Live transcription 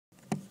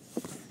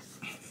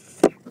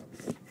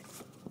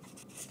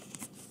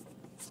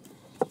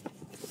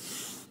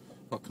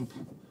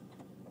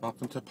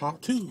welcome to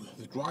part 2,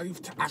 the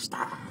drive to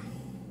Asda.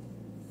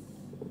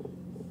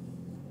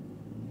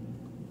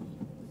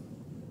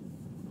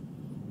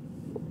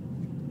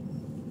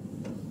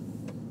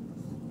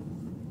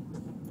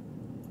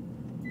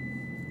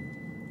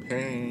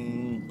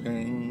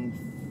 Ping,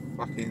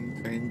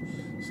 fucking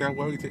ping. See how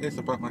worried it is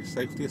about my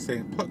safety? It's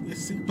saying, put your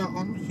seatbelt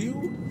on,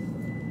 Hugh.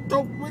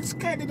 Don't risk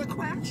getting a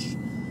crash.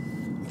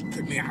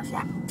 Let me have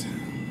that.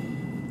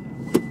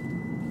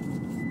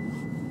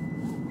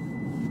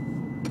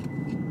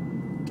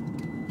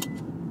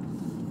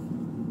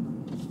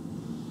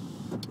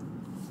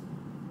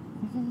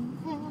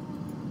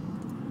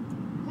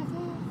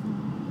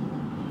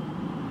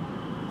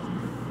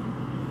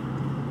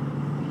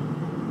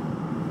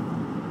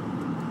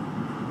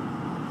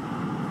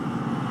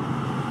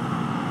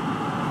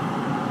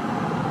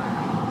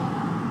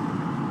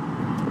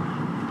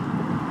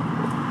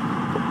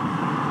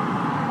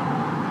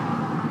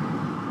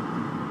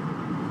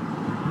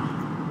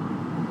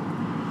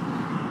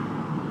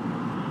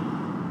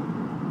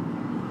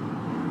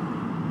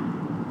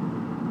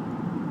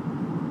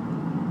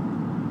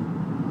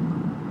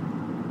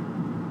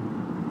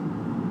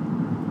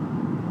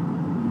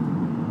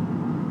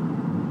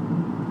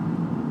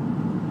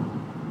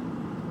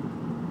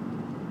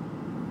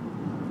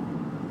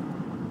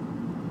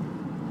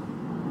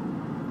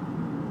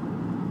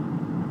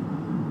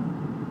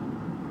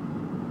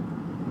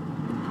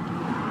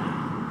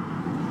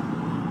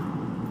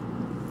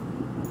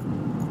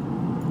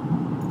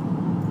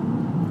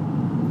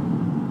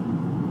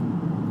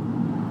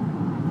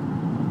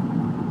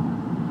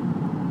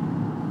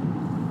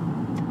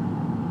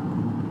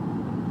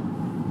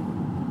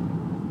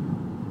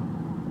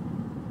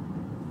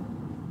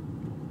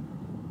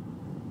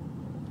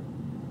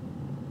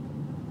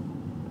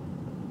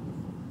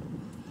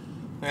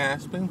 Yeah,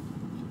 it's been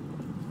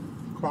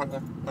quite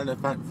an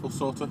eventful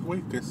sort of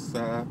week. It's,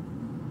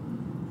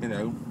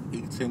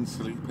 eating,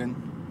 sleeping,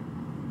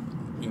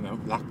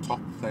 laptop,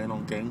 playing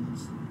on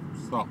games.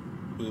 It's not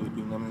really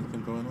been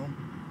anything going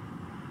on.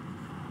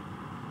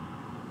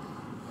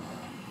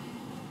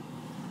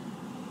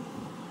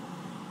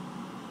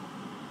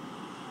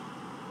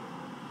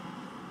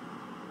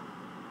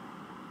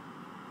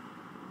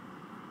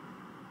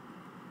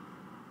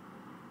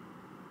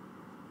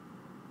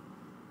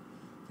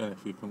 I don't know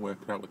if you can work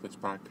it out with this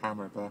bad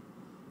camera, but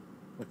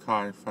the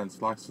car in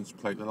front's license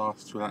plate, the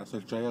last two letters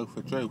are JO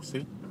for Joe,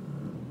 see?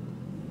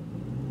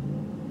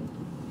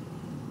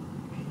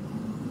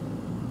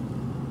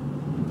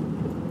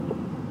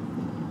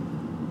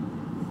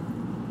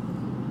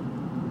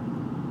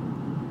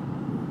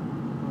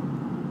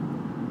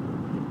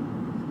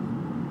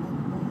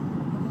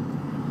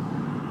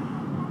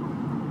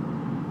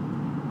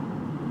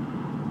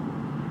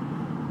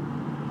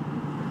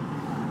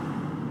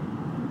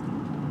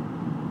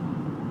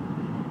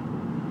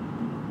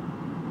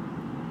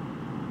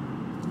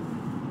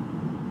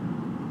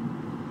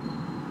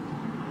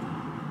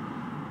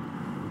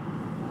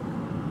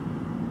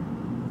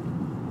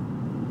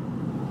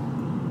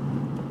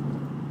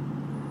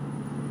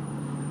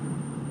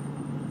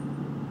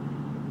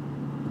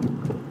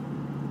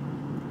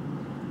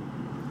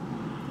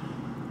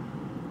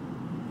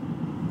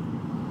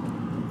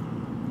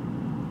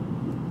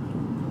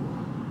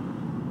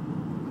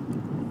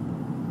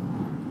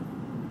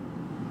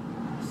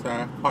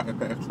 Quite a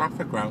bit of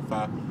traffic around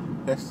there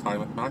this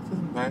time of night,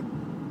 isn't there?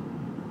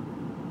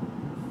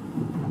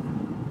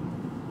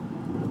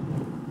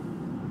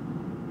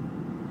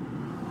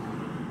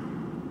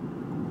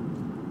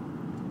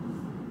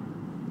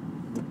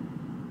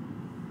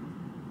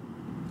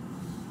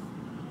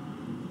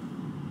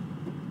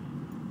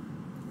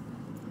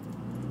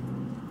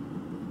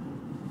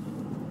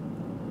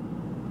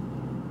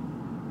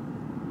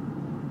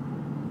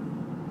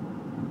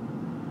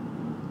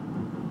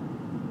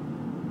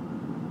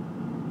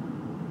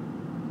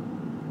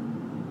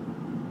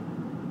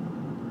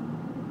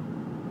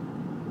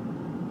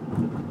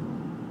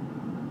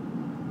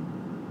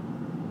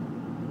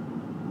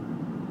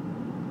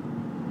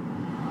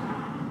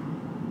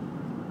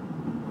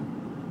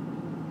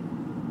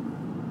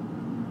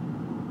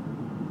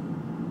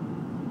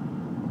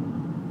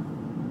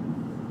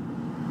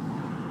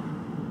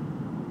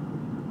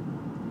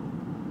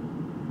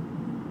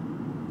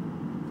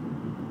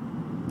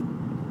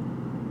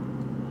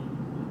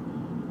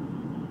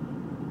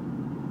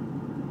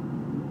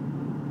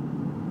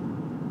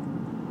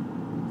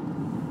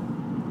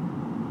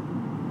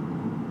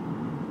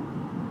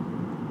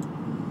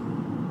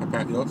 I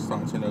bet you're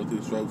starting to know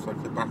these roads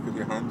like the back of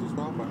your hand as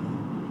well, by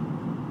now.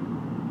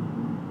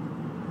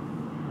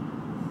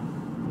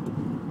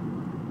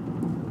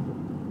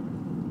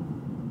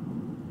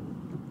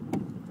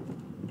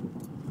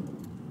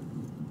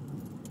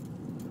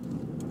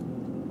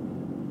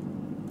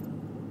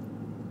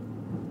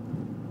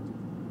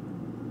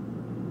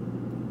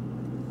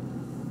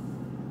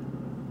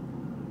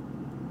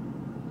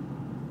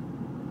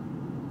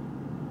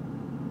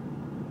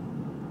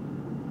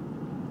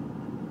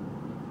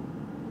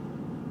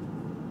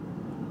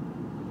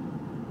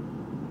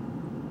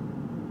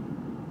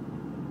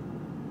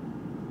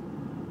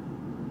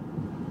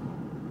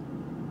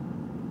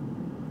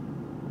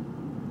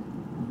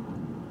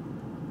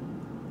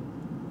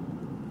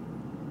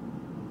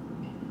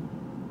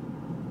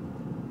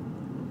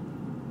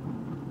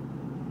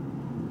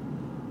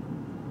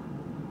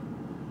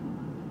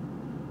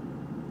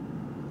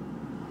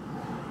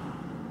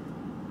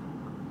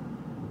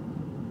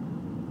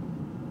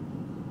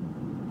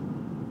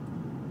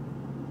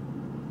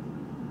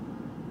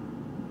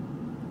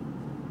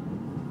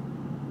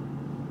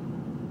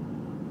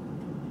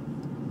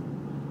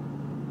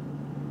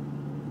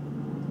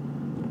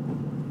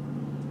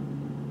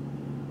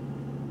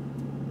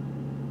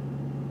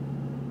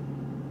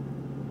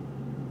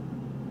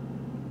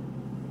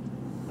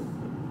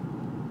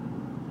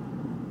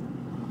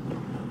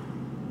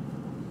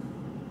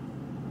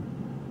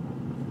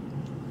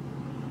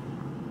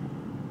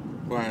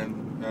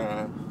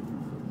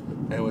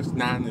 It was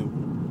Nan who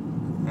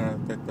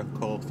did the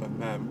call for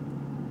them.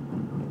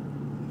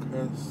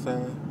 Because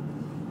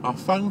our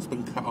phone's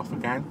been cut off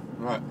again.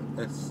 Right,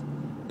 it's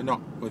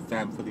not with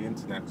them for the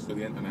internet, so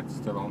the internet's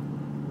still on.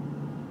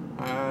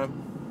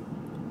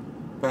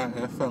 But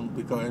the phone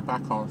will be going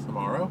back on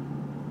tomorrow.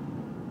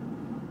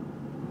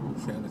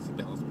 Saying that the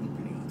bill's been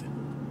paid.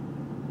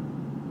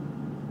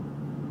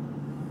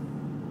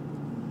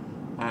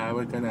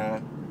 We're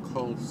gonna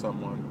call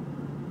someone,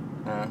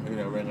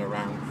 ring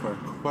around for a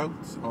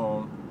quote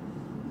on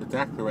the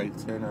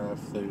decorating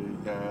of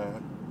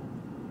the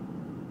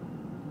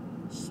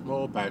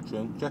small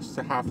bedroom, just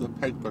to have the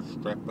paper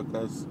strip,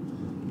 because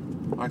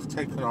I've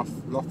taken off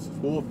lots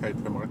of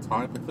wallpaper in my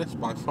time, but this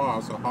by far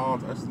is the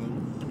hardest,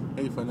 and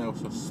even though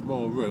it's a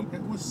small room,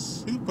 it was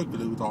super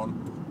glued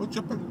on. Would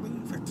you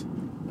believe it?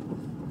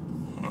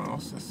 Oh,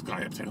 what's this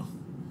guy up to?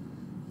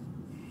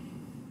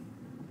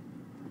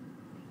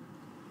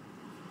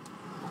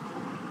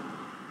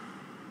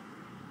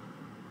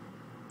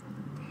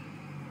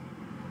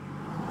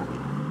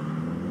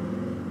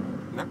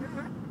 Nah,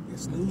 you're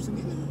snoozing,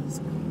 you lose.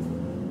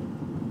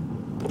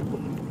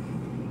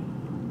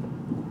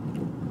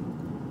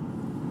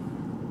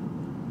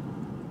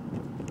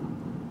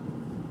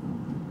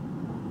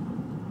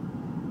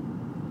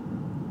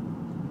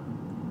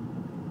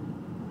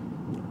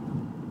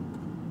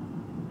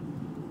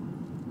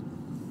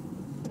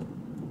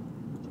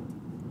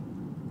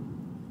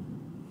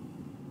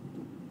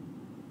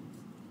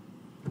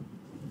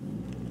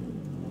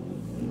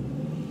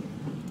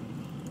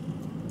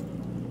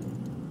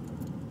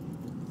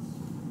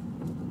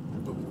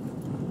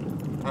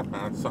 That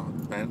man sat on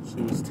the bench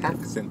who was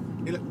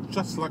taxing. He looked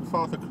just like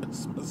Father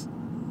Christmas.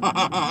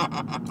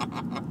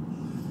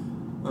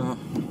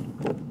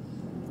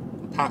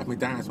 Part of me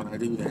dies when I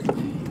do that.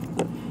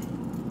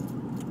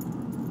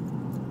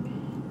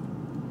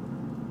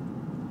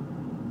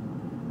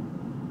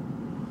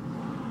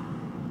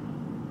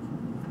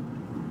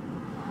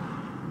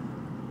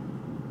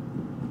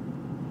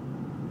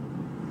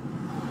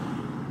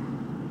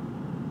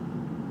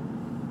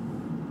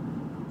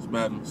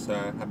 Mum's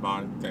had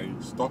mine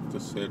days doctor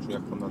surgery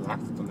up on the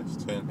left on this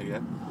turn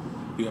here.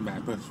 You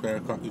remember it's where I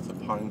got you the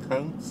pine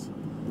cones.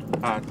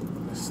 And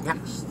this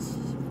next,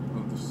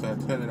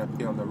 turning up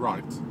here on the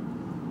right,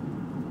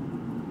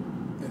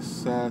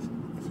 it's,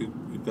 if you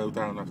go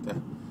down, I have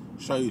to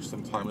show you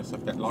sometime, it's a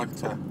bit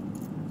lighter.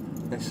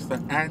 It's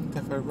the end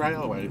of a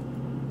railway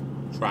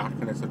track,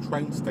 and there's a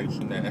train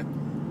station there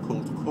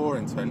called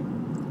Corrington.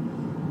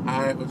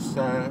 It was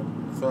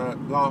the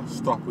last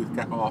stop we'd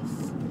get off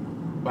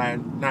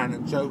when Nan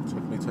and Joe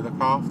took me to look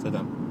after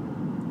them.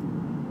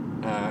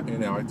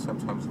 I'd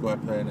sometimes go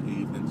up there in the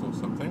evenings or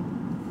something.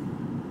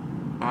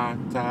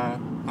 And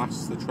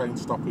that's the train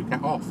stop we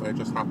get off. It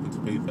just happened to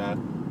be the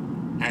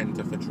end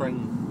of the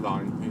train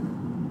line,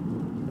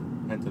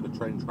 end of the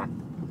train track.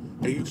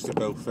 It used to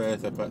go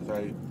further, but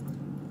they,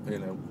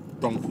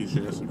 donkeys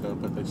years ago,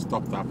 but they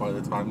stopped that by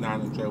the time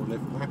Nan and Joe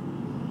lived there.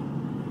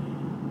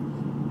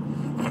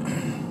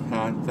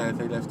 And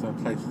they lived in a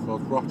place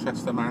called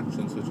Rochester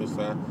Mansions, which was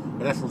a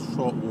little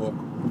short walk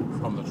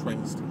from the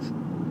train station.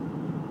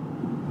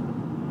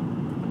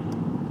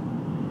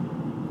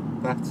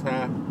 But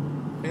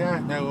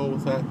all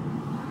the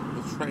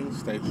train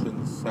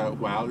stations,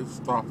 you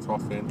start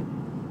off in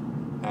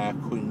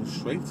Queen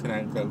Street and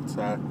then go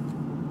to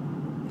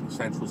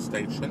Central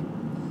Station,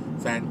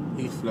 then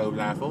Heathrow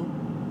Level,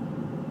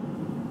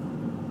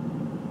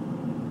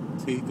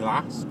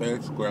 T-Glass,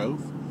 Birch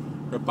Grove,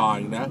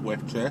 Rabina,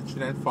 Whitchurch,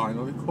 and then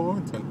finally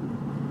Corrington.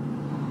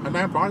 I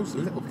remember I was a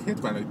little kid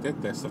when I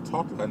did this, a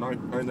toddler, and I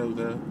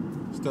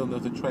still know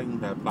the train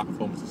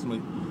platforms.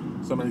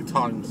 So many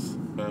times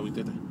we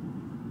did it.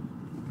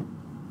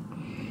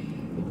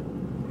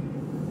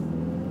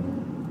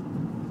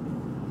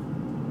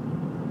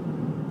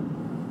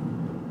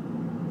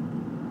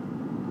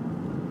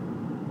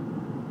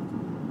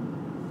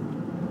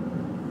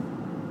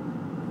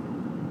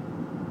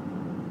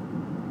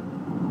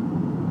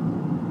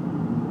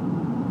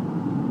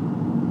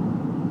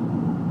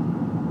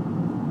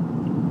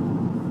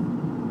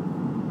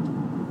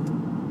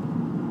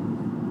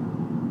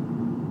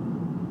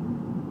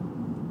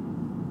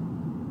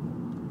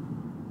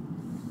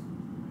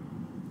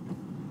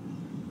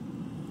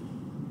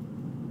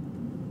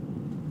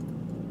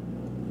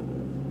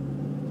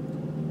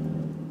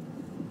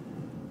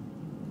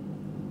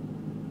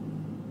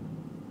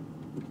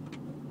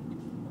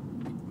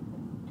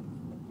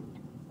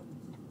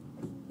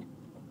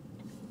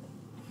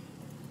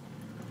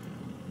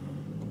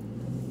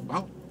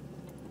 Well,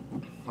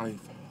 I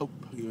hope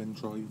you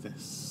enjoy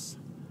this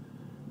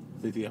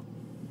video.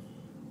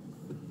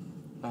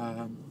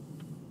 I'm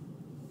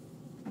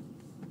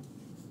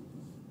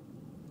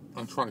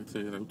trying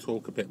to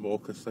talk a bit more,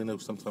 because I know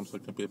sometimes I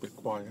can be a bit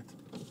quiet.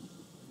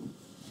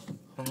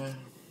 And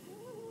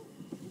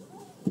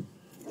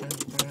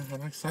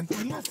I send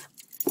my love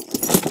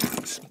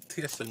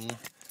to you soon.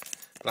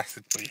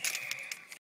 Blessed be.